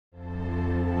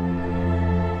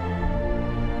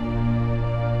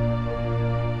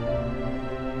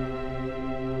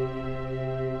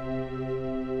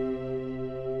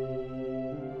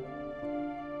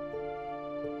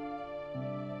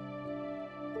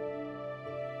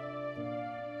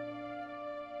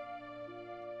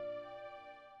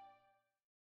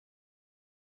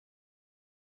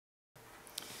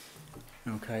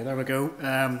Okay, there we go.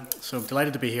 So I'm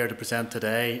delighted to be here to present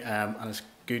today, and it's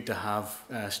good to have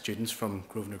students from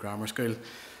Grosvenor Grammar School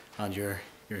and your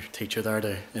teacher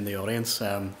there in the audience.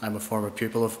 I'm a former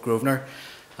pupil of Grosvenor,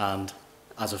 and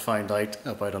as I found out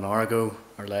about an hour ago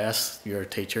or less, your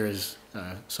teacher is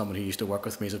someone who used to work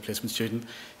with me as a placement student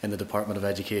in the Department of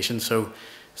Education. So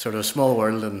sort of a small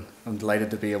world, and I'm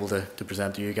delighted to be able to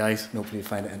present to you guys, and hopefully you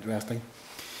find it interesting.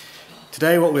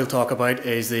 Today what we'll talk about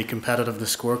is the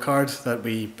Competitiveness Scorecard that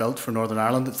we built for Northern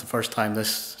Ireland. It's the first time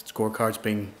this scorecard's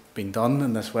been done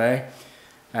in this way.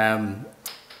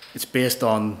 It's based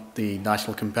on the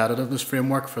National Competitiveness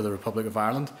Framework for the Republic of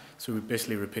Ireland. So we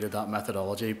basically repeated that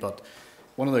methodology, but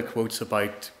one of the quotes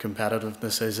about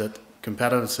competitiveness is that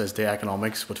competitiveness is the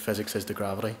economics, what physics is the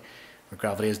gravity, or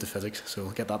gravity is the physics, so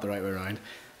we'll get that the right way around.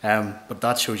 But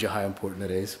that shows you how important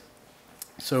it is.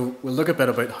 So we'll look a bit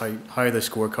about how the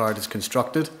scorecard is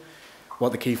constructed,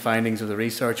 what the key findings of the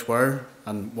research were,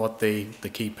 and what the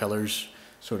key pillars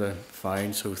sort of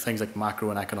found. So things like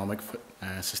macro and economic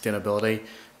sustainability,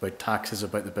 about taxes,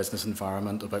 about the business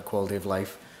environment, about quality of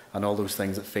life, and all those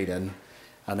things that feed in,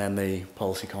 and then the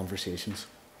policy conversations.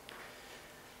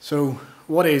 So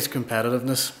what is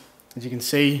competitiveness? As you can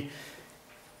see,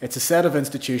 it's a set of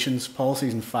institutions,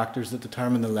 policies and factors that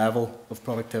determine the level of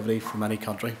productivity from any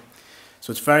country. So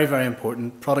it's very, very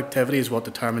important. Productivity is what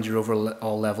determines your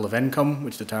overall level of income,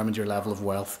 which determines your level of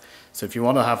wealth. So if you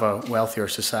want to have a wealthier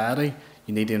society,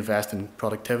 you need to invest in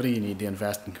productivity, you need to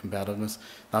invest in competitiveness.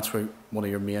 That's one of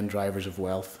your main drivers of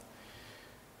wealth.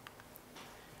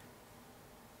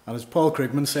 And as Paul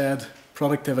Krugman said,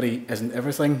 productivity isn't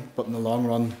everything, but in the long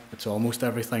run, it's almost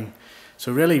everything.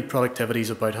 So really, productivity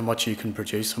is about how much you can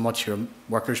produce, how much your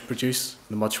workers produce,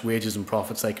 and how much wages and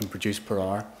profits they can produce per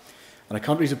hour. And a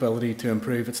country's ability to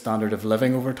improve its standard of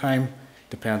living over time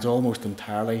depends almost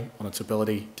entirely on its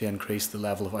ability to increase the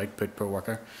level of output per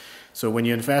worker. So when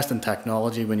you invest in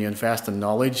technology, when you invest in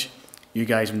knowledge, you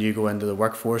guys, when you go into the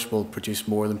workforce, will produce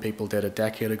more than people did a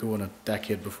decade ago and a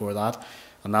decade before that.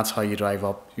 And that's how you drive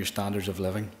up your standards of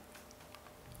living.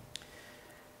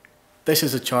 This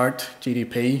is a chart,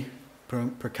 GDP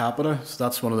per capita. So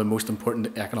that's one of the most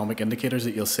important economic indicators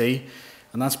that you'll see.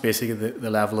 And that's basically the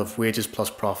level of wages plus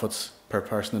profits per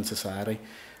person in society.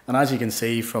 And as you can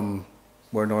see from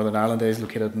where Northern Ireland is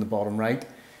located in the bottom right,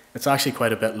 it's actually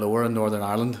quite a bit lower in Northern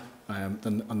Ireland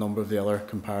than a number of the other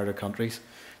comparator countries.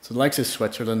 So the likes of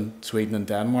Switzerland, Sweden and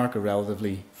Denmark are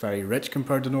relatively very rich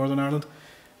compared to Northern Ireland.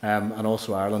 And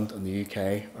also Ireland and the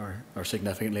UK are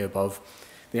significantly above.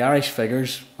 The Irish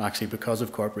figures, actually because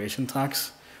of corporation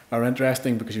tax, are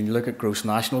interesting because when you look at gross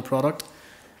national product,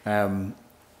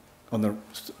 on the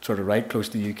sort of right, close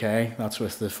to the UK, that's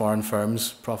with the foreign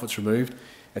firms' profits removed.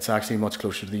 It's actually much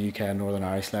closer to the UK and Northern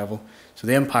Irish level. So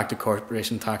the impact of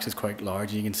corporation tax is quite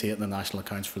large. You can see it in the national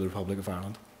accounts for the Republic of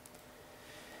Ireland.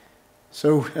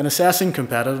 So in assessing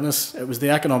competitiveness, it was the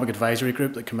Economic Advisory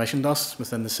Group that commissioned us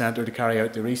within the centre to carry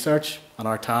out the research, and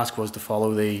our task was to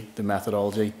follow the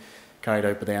methodology carried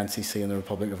out by the NCC in the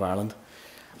Republic of Ireland.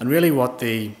 And really what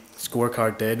the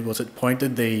scorecard did was it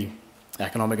pointed the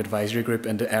Economic Advisory Group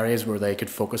into areas where they could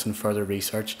focus on further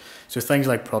research. So things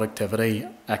like productivity,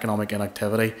 economic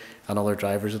inactivity, and other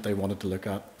drivers that they wanted to look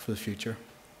at for the future.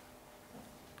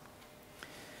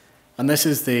 And this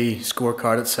is the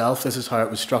scorecard itself. This is how it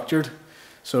was structured.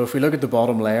 So if we look at the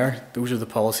bottom layer, those are the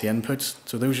policy inputs.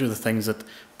 So those are the things that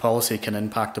policy can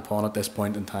impact upon at this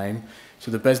point in time. So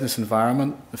the business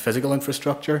environment, the physical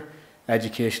infrastructure,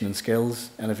 education and skills,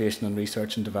 innovation and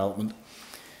research and development.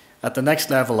 At the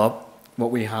next level up, what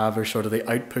we have are sort of the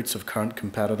outputs of current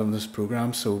competitiveness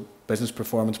programs, so business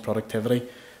performance, productivity,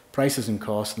 prices and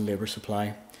costs, and labour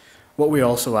supply. What we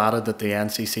also added that the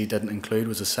NCC didn't include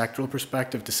was a sectoral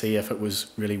perspective to see if it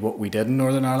was really what we did in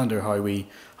Northern Ireland or how we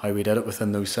did it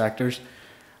within those sectors.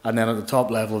 And then at the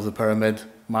top level of the pyramid,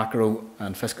 macro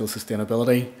and fiscal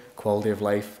sustainability, quality of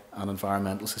life and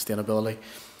environmental sustainability.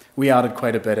 We added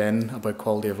quite a bit in about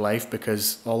quality of life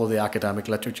because all of the academic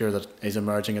literature that is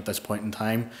emerging at this point in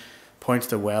time points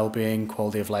to well-being,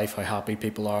 quality of life, how happy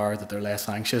people are, that they're less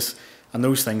anxious, and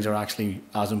those things are actually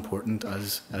as important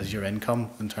as your income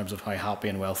in terms of how happy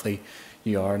and wealthy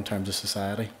you are in terms of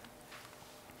society.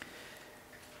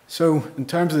 So in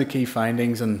terms of the key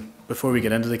findings, and before we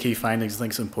get into the key findings, I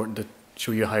think it's important to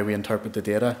show you how we interpret the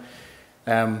data.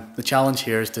 The challenge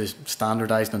here is to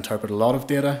standardise and interpret a lot of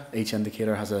data. Each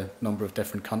indicator has a number of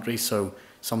different countries, so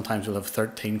sometimes we'll have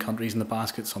 13 countries in the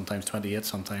basket, sometimes 28,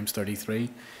 sometimes 33.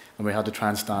 And we had to try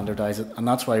and standardise it, and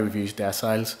that's why we've used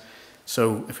deciles.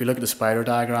 So if we look at the spider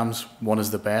diagrams, 1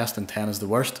 is the best and 10 is the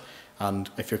worst, and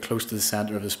if you're close to the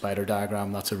centre of the spider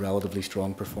diagram, that's a relatively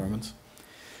strong performance.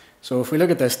 So if we look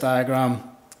at this diagram,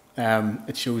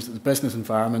 it shows that the business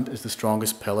environment is the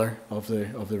strongest pillar of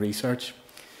the research.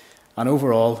 And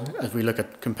overall, as we look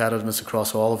at competitiveness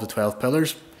across all of the 12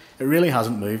 pillars, it really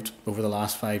hasn't moved over the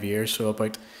last 5 years. So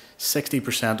about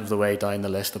 60% of the way down the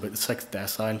list, about the 6th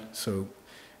decile. So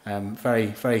very,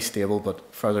 very stable,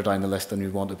 but further down the list than we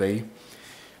want to be.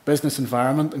 Business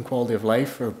environment and quality of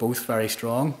life are both very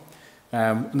strong.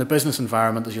 In the business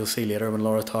environment, as you'll see later when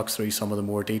Laura talks through some of the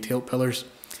more detailed pillars,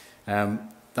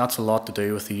 that's a lot to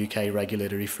do with the UK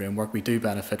regulatory framework. We do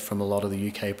benefit from a lot of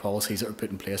the UK policies that are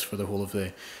put in place for the whole of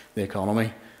the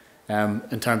economy.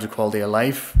 In terms of quality of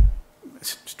life,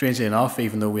 strangely enough,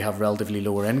 even though we have relatively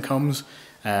lower incomes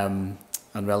and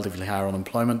relatively higher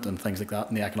unemployment and things like that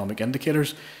in the economic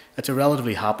indicators, it's a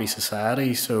relatively happy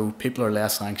society, so people are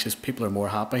less anxious, people are more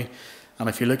happy. And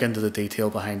if you look into the detail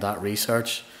behind that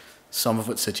research, some of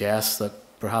it suggests that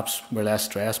perhaps we're less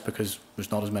stressed because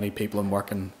there's not as many people in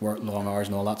work and work long hours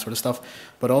and all that sort of stuff,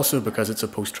 but also because it's a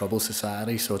post-trouble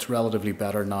society, so it's relatively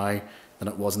better now than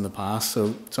it was in the past.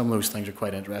 So some of those things are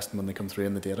quite interesting when they come through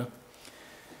in the data.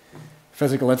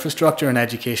 Physical infrastructure and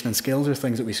education and skills are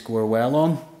things that we score well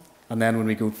on. And then when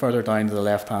we go further down to the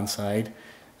left-hand side,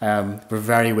 we're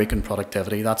very weak in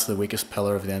productivity. That's the weakest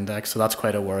pillar of the index, so that's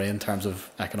quite a worry in terms of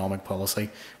economic policy.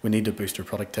 We need to boost our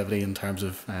productivity in terms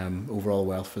of overall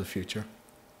wealth for the future.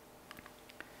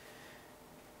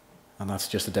 And that's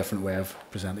just a different way of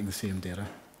presenting the same data.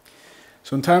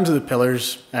 So in terms of the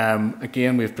pillars,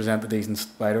 again, we've presented these in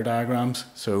spider diagrams.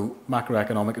 So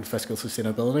macroeconomic and fiscal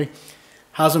sustainability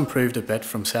has improved a bit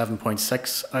from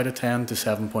 7.6 out of 10 to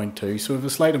 7.2. So we have a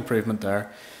slight improvement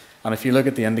there. And if you look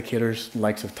at the indicators, the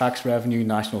likes of tax revenue,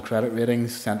 national credit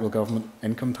ratings, central government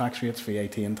income tax rates,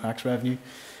 VAT and tax revenue,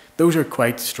 those are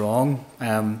quite strong.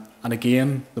 And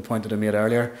again, the point that I made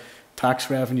earlier, tax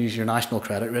revenues, your national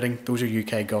credit rating, those are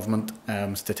UK government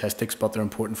statistics, but they're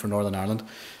important for Northern Ireland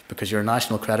because your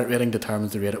national credit rating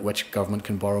determines the rate at which government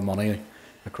can borrow money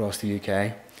across the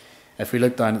UK. If we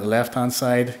look down at the left-hand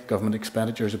side, government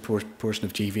expenditure as a portion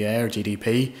of GVA or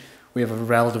GDP, we have a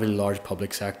relatively large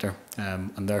public sector,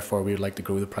 and therefore we would like to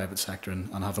grow the private sector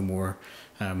and have a more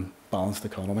balanced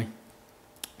economy.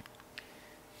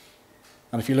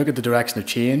 And if you look at the direction of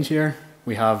change here,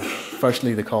 we have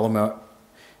firstly the column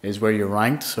is where you're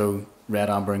ranked, so red,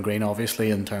 amber and green obviously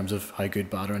in terms of how good,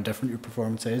 bad or indifferent your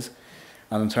performance is,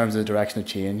 and in terms of the direction of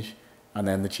change, and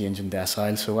then the change in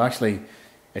deciles. So actually,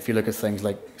 if you look at things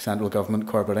like central government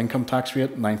corporate income tax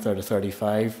rate, 9th out of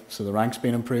 35, so the rank's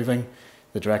been improving,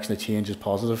 the direction of change is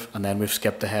positive, and then we've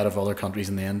skipped ahead of other countries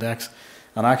in the index.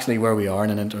 And actually where we are in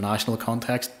an international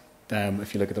context,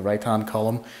 if you look at the right-hand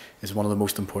column, is one of the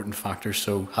most important factors.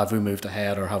 So have we moved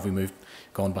ahead or have we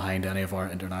gone behind any of our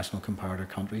international comparator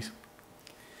countries?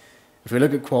 If we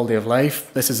look at quality of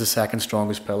life, this is the second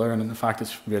strongest pillar, and in fact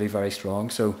it's really very strong.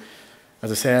 So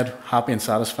as I said, happy and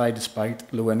satisfied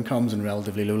despite low incomes and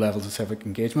relatively low levels of civic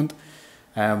engagement.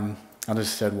 And as I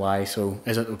said, why? So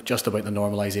is it just about the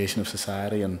normalisation of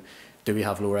society and do we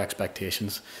have lower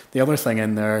expectations? The other thing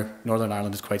in there, Northern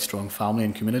Ireland has quite strong family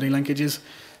and community linkages.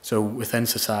 So within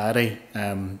society,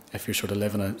 if you're sort of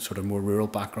living a sort of more rural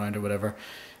background or whatever,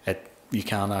 you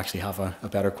can actually have a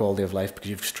better quality of life because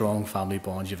you have strong family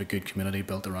bonds, you have a good community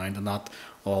built around, and that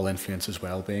all influences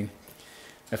well-being.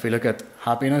 If we look at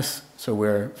happiness, so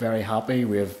we're very happy,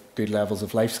 we have good levels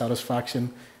of life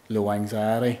satisfaction, low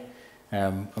anxiety,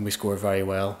 and we score very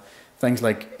well. Things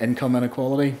like income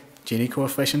inequality, Gini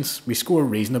coefficients, we score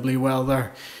reasonably well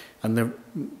there. And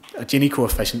a Gini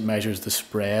coefficient measures the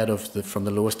spread of from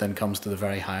the lowest incomes to the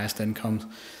very highest incomes.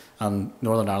 And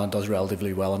Northern Ireland does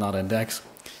relatively well in that index.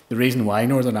 The reason why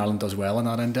Northern Ireland does well in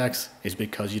that index is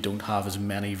because you don't have as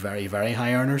many very, very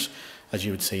high earners as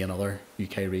you would see in other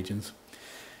UK regions.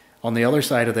 On the other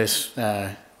side of this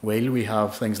wheel, we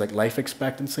have things like life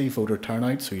expectancy, voter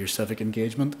turnout, so your civic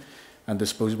engagement, and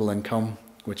disposable income,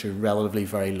 which are relatively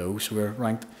very low. So we're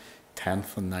ranked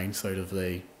 10th and 9th out of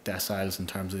the deciles in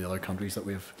terms of the other countries that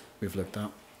we've looked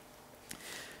at.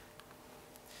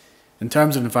 In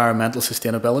terms of environmental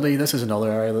sustainability, this is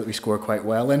another area that we score quite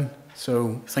well in.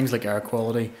 So things like air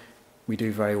quality, we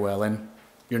do very well in.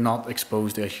 You're not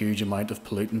exposed to a huge amount of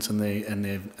pollutants in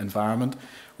the environment.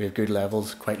 We have good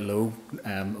levels, quite low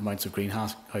amounts of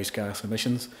greenhouse gas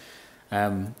emissions.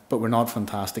 But we're not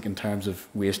fantastic in terms of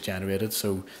waste generated.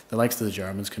 So the likes of the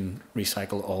Germans can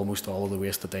recycle almost all of the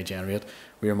waste that they generate.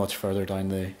 We are much further down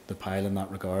the pile in that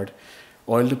regard.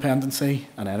 Oil dependency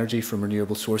and energy from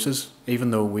renewable sources,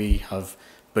 even though we have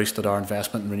boosted our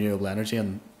investment in renewable energy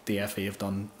and the FE have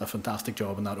done a fantastic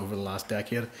job in that over the last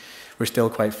decade, we're still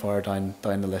quite far down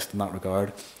the list in that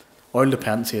regard. Oil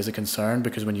dependency is a concern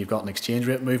because when you've got an exchange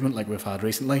rate movement like we've had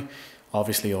recently,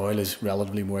 obviously oil is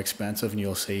relatively more expensive, and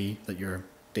you'll see that your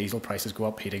diesel prices go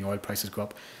up, heating oil prices go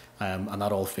up, and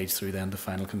that all feeds through then to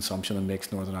final consumption and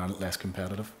makes Northern Ireland less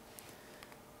competitive.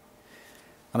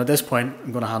 And at this point,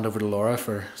 I'm going to hand over to Laura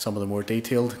for some of the more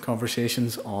detailed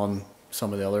conversations on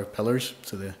some of the other pillars,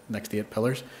 so the next 8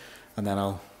 pillars, and then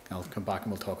I'll come back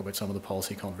and we'll talk about some of the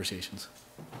policy conversations.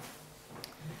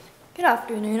 Good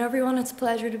afternoon, everyone. It's a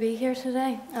pleasure to be here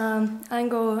today. I'm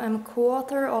a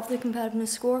co-author of the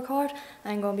Competitiveness Scorecard.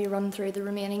 I'm going to be running through the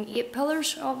remaining 8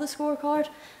 pillars of the scorecard,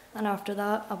 and after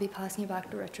that I'll be passing you back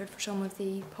to Richard for some of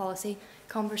the policy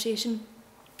conversation.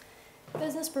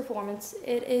 Business performance.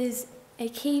 It is a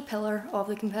key pillar of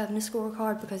the Competitiveness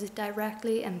Scorecard because it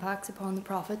directly impacts upon the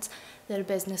profits that a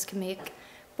business can make.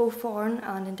 Both foreign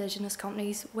and Indigenous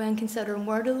companies, when considering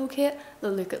where to locate,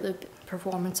 they'll look at the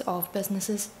performance of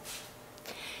businesses.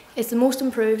 It's the most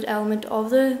improved element of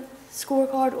the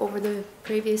scorecard over the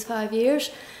previous 5 years,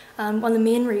 and one of the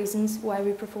main reasons why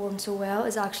we perform so well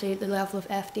is actually the level of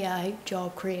FDI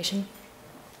job creation.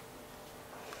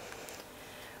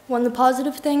 One of the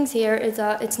positive things here is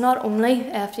that it's not only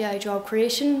FDI job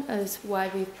creation as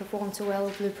why we've performed so well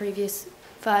over the previous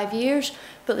 5 years,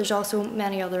 but there's also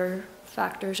many other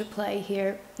factors at play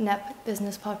here. Net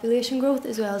business population growth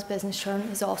as well as business churn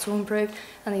has also improved,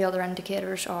 and the other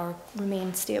indicators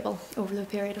remain stable over the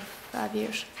period of 5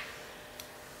 years.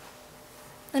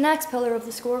 The next pillar of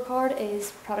the scorecard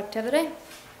is productivity.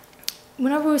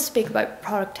 Whenever we speak about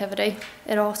productivity,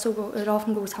 it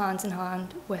often goes hand in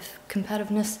hand with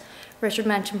competitiveness. Richard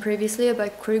mentioned previously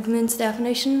about Krugman's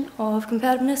definition of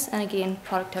competitiveness, and again,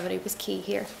 productivity was key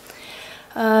here.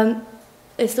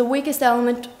 It's the weakest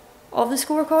element of the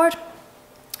scorecard,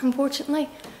 unfortunately,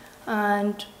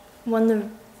 and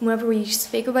whenever we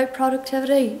speak about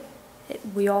productivity,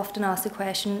 we often ask the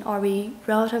question, are we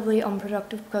relatively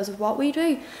unproductive because of what we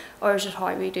do, or is it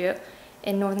how we do it?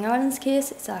 In Northern Ireland's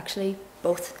case, it's actually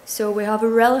both. So we have a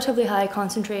relatively high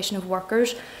concentration of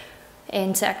workers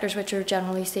in sectors which are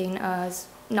generally seen as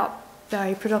not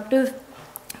very productive,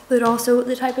 but also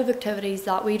the type of activities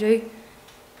that we do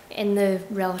in the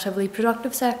relatively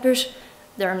productive sectors,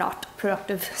 they're not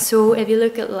productive. So if you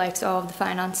look at the likes of the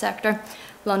finance sector,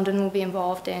 London will be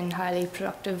involved in highly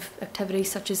productive activities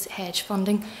such as hedge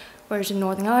funding, whereas in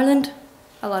Northern Ireland,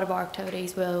 a lot of our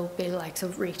activities will be the likes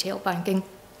of retail banking.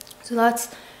 So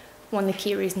that's one of the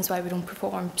key reasons why we don't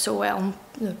perform so well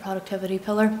in the productivity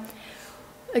pillar.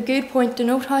 A good point to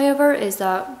note, however, is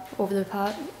that over the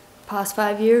past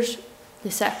 5 years, the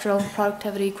sectoral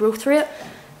productivity growth rate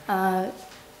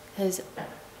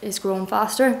is growing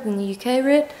faster than the UK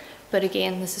rate, but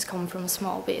again, this has come from a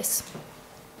small base.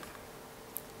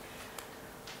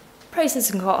 Prices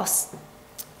and costs.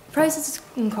 Prices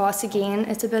and costs, again,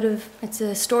 it's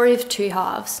a story of two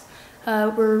halves.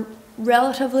 We're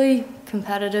relatively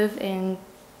competitive in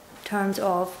terms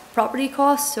of property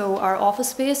costs, so our office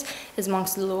space is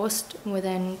amongst the lowest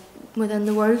within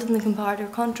the world in the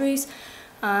comparator countries,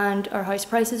 and our house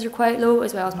prices are quite low,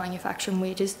 as well as manufacturing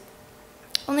wages.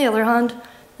 On the other hand,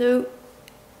 though,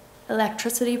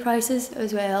 electricity prices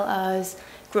as well as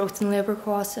growth in labour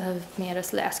costs have made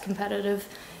us less competitive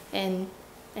in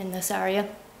this area.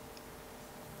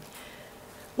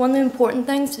 One of the important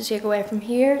things to take away from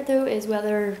here, though, is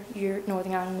whether your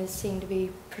Northern Ireland is seen to be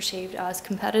perceived as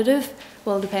competitive.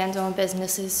 Well, it depends on a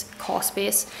business's cost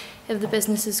base. If the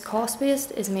business's cost base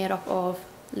is made up of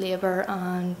labour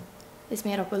and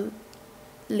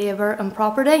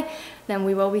property, then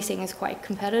we will be seen as quite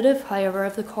competitive. However,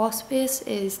 if the cost base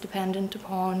is dependent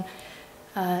upon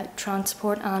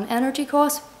transport and energy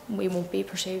costs, we won't be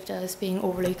perceived as being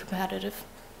overly competitive.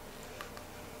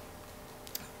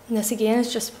 And this again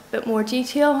is just a bit more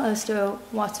detail as to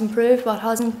what's improved, what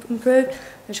hasn't improved.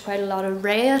 There's quite a lot of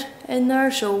red in there,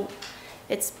 so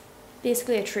it's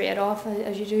basically a trade-off.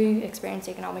 As you do experience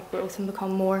economic growth and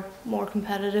become more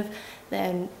competitive,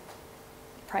 then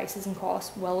prices and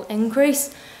costs will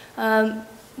increase.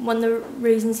 One of the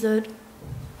reasons that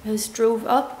has drove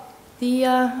up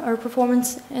our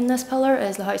performance in this pillar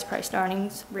is the house price to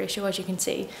earnings ratio. As you can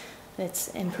see, it's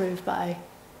improved by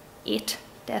 8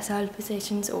 decile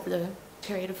positions over the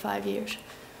period of 5 years.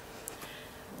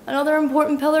 Another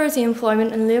important pillar is the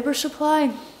employment and labour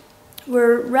supply.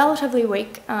 We're relatively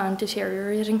weak and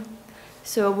deteriorating.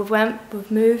 So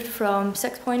we've moved from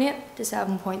 6.8 to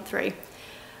 7.3.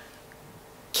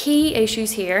 Key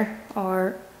issues here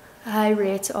are high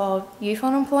rates of youth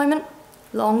unemployment,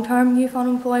 long-term youth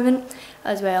unemployment,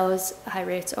 as well as high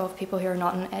rates of people who are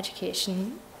not in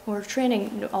education or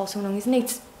training, also known as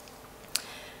NEETs.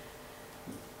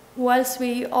 whilst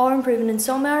we are improving in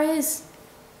some areas,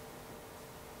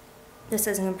 this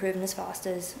isn't improving as fast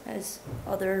as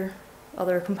other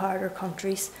comparator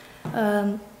countries.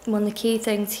 One of the key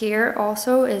things here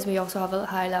also is we also have a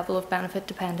high level of benefit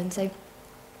dependency.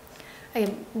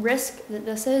 A risk that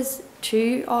this is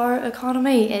to our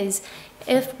economy is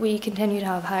if we continue to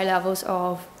have high levels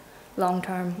of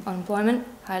long-term unemployment,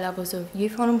 high levels of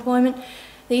youth unemployment,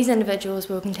 these individuals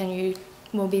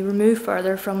will be removed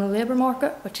further from the labour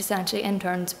market, which essentially in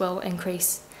turn will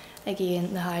increase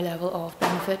again the high level of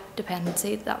benefit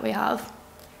dependency that we have.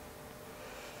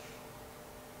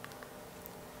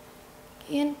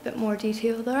 Again, a bit more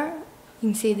detail there. You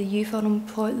can see the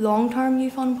long-term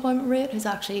youth unemployment rate has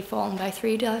actually fallen by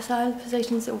 3 decile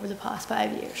positions over the past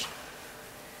 5 years.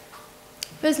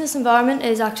 Business environment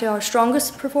is actually our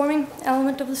strongest performing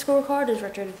element of the scorecard, as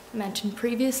Richard mentioned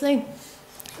previously.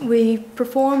 We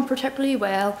perform particularly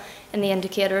well in the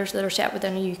indicators that are set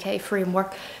within a UK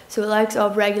framework, so the likes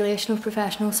of regulation of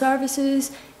professional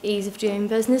services, ease of doing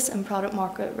business and product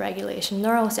market regulation.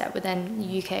 They're all set within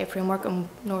the UK framework, and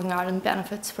Northern Ireland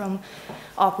benefits from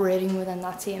operating within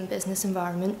that same business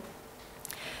environment.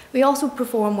 We also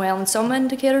perform well in some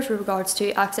indicators with regards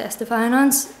to access to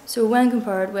finance. So when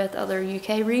compared with other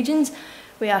UK regions,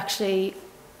 we actually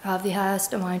have the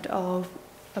highest amount of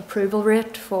approval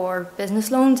rate for business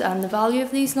loans, and the value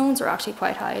of these loans are actually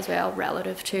quite high as well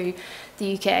relative to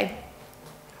the UK.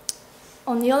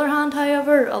 On the other hand,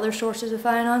 however, other sources of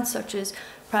finance such as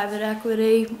private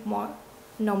equity,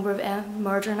 number of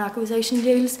merger and acquisition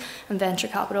deals and venture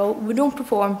capital, we don't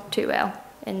perform too well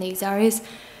in these areas.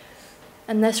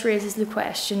 And this raises the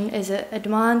question, is it a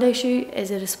demand issue,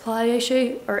 is it a supply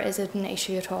issue, or is it an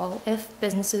issue at all? If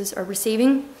businesses are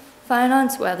receiving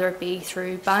finance, whether it be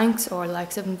through banks or the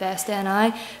likes of Invest NI,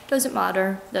 it doesn't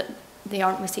matter that they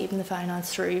aren't receiving the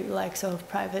finance through the likes of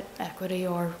private equity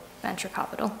or venture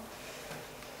capital.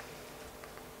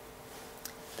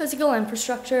 Physical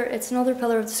infrastructure, it's another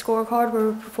pillar of the scorecard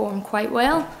where we perform quite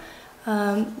well.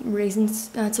 Reasons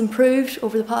it's improved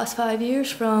over the past 5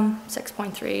 years from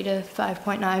 6.3 to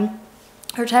 5.9.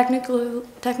 Our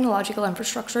technological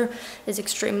infrastructure is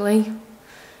extremely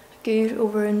good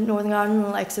over in Northern Ireland, the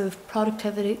likes of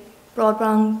productivity,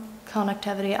 broadband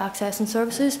connectivity, access and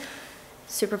services,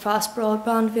 super fast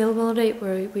broadband availability,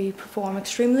 where we perform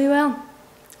extremely well.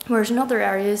 Whereas in other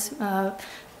areas, the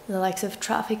likes of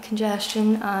traffic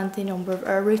congestion and the number of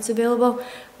air routes available,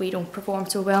 we don't perform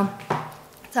so well.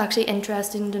 It's actually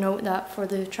interesting to note that for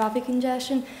the traffic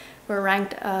congestion, we're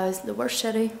ranked as the worst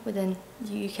city within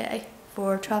the UK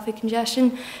for traffic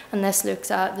congestion, and this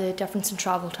looks at the difference in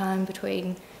travel time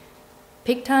between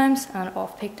peak times and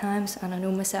off-peak times. And I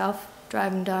know myself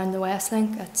driving down the West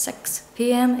Link at 6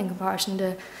 PM in comparison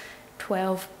to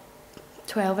 12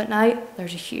 at night,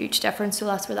 there's a huge difference, so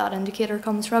that's where that indicator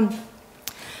comes from.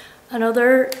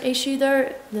 Another issue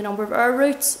there, the number of air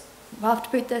routes. We have to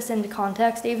put this into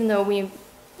context, even though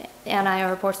NI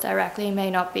reports directly may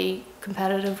not be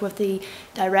competitive with the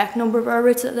direct number of air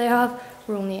routes that they have.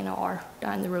 We're only an hour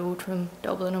down the road from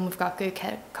Dublin, and we've got good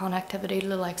connectivity to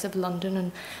the likes of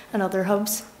London and other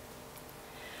hubs.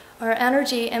 Our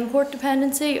energy import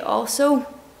dependency also,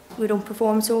 we don't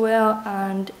perform so well,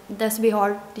 and this will be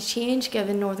hard to change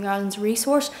given Northern Ireland's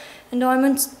resource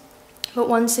endowments. But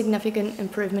one significant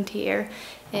improvement here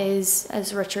is,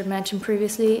 as Richard mentioned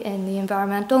previously, in the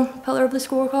environmental pillar of the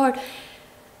scorecard,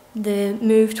 the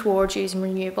move towards using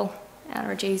renewable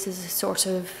energies as a source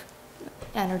of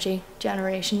energy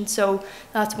generation. So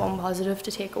that's one positive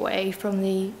to take away from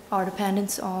our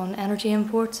dependence on energy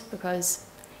imports, because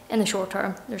in the short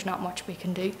term there's not much we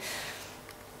can do.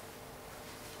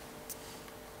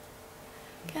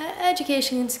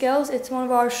 Education and skills, it's one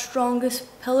of our strongest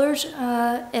pillars.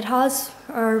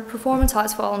 Our performance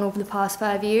has fallen over the past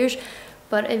 5 years,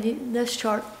 but this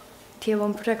chart table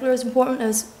in particular is important,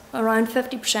 as around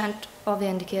 50% of the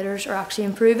indicators are actually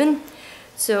improving.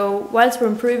 So whilst we're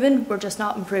improving, we're just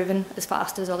not improving as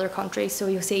fast as other countries. So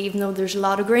you'll see, even though there's a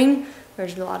lot of green,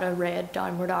 there's a lot of red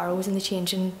downward arrows in the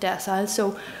changing deciles.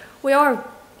 So we're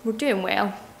doing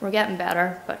well, we're getting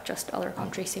better, but just other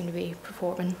countries seem to be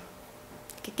performing,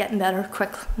 getting better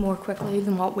more quickly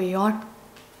than what we are.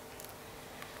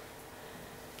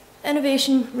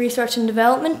 Innovation, research and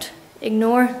development.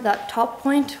 Ignore that top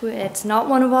point. It's not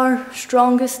one of our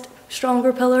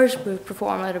stronger pillars. We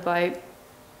perform at about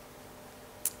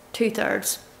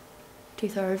two-thirds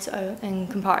in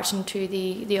comparison to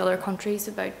the other countries.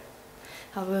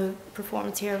 Have a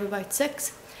performance here of about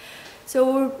 6.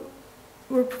 So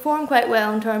we're performing quite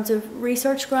well in terms of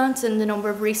research grants and the number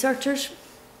of researchers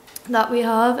that we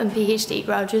have, and PhD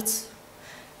graduates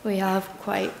we have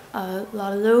quite a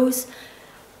lot of those.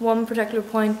 One particular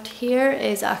point here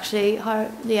is actually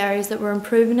how the areas that we're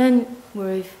improving in.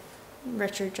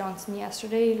 Richard Johnston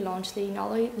yesterday launched the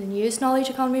newest Knowledge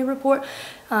Economy report.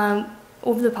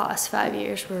 Over the past 5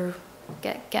 years, we're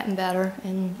getting better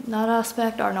in that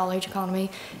aspect. Our knowledge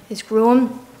economy is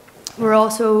growing. We're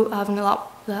also having a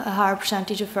higher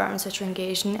percentage of firms which are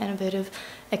engaged in innovative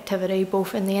activity,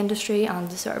 both in the industry and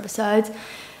the service side.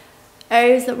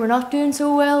 Areas that we're not doing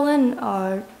so well in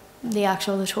are the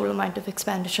total amount of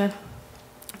expenditure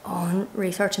on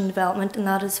research and development, and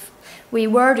that is, we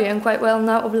were doing quite well in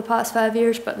that over the past 5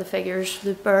 years, but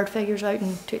the bird figures out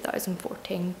in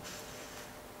 2014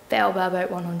 fell by about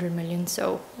 100 million,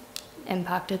 so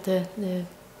impacted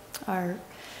our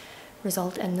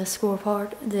result in this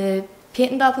scorecard. The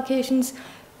patent applications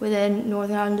within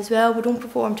Northern Ireland as well, we don't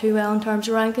perform too well in terms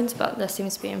of rankings, but this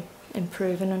seems to be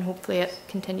improving, and hopefully it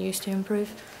continues to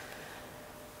improve.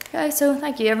 Okay, so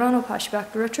thank you everyone. I'll pass you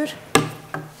back to Richard.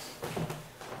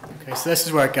 Okay, so this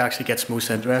is where it actually gets most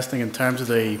interesting in terms of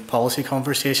the policy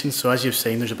conversation. So as you've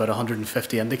seen, there's about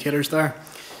 150 indicators there.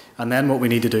 And then what we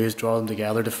need to do is draw them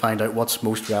together to find out what's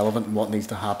most relevant and what needs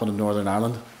to happen in Northern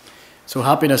Ireland. So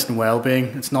happiness and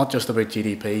well-being, it's not just about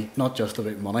GDP, not just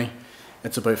about money.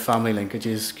 It's about family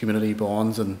linkages, community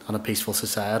bonds and a peaceful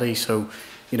society. So,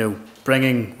 you know,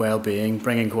 bringing well-being,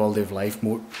 bringing quality of life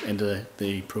more into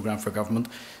the programme for government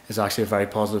is actually a very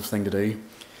positive thing to do.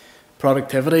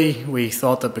 Productivity, we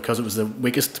thought that because it was the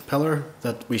weakest pillar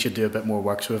that we should do a bit more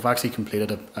work. So we've actually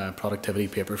completed a productivity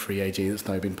paper for EIG that's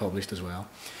now been published as well.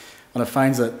 And it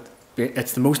finds that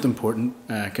it's the most important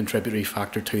contributory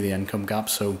factor to the income gap.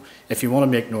 So if you want to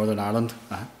make Northern Ireland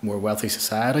a more wealthy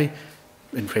society,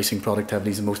 increasing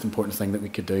productivity is the most important thing that we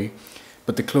could do.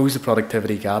 But to close the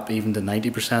productivity gap even to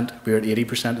 90%, we're at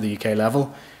 80% of the UK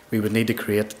level, we would need to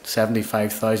create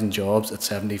 75,000 jobs at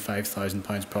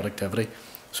 £75,000 productivity.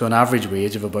 So an average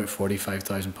wage of about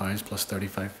 £45,000 plus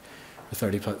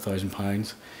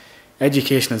 £30,000.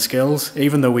 Education and skills,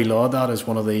 even though we laud that as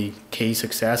one of the key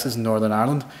successes in Northern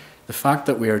Ireland, the fact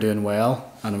that we are doing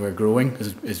well and we're growing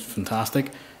is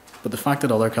fantastic, but the fact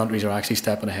that other countries are actually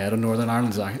stepping ahead in Northern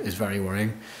Ireland is very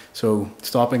worrying. So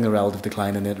stopping the relative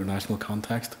decline in the international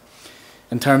context.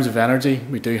 In terms of energy,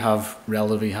 we do have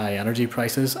relatively high energy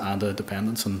prices and a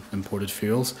dependence on imported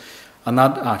fuels, and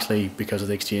that actually, because of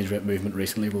the exchange rate movement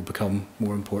recently, will become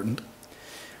more important.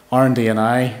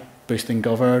 R&D&I, boosting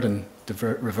GovEard and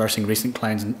reversing recent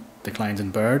declines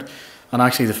in bird. And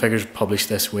actually the figures published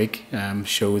this week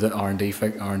show that R&D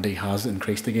has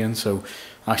increased again. So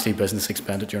actually business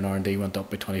expenditure in R&D went up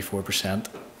by 24%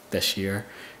 this year.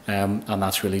 And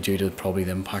that's really due to probably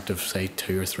the impact of, say,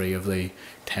 2 or 3 of the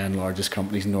 10 largest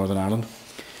companies in Northern Ireland.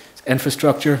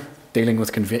 Infrastructure, dealing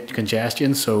with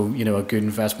congestion, so you know, a good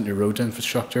investment in road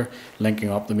infrastructure, linking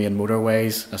up the main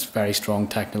motorways, a very strong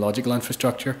technological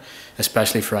infrastructure,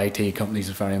 especially for IT companies,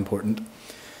 is very important.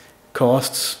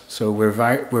 Costs, so we're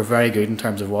very good in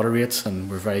terms of water rates, and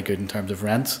we're very good in terms of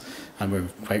rents, and we're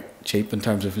quite cheap in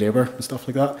terms of labour and stuff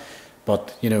like that.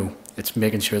 But you know, it's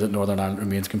making sure that Northern Ireland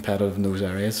remains competitive in those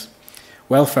areas.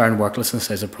 Welfare and worklessness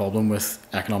is a problem with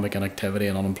economic inactivity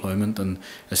and unemployment, and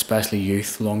especially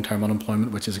youth long-term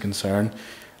unemployment, which is a concern.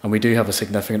 And we do have a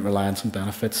significant reliance on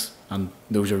benefits, and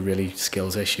those are really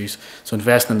skills issues. So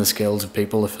investing in the skills of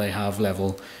people, if they have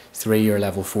level 3 or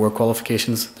level 4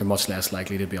 qualifications, they're much less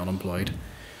likely to be unemployed.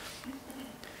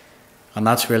 And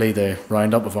that's really the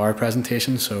roundup of our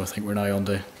presentation, so I think we're now on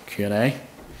to Q&A.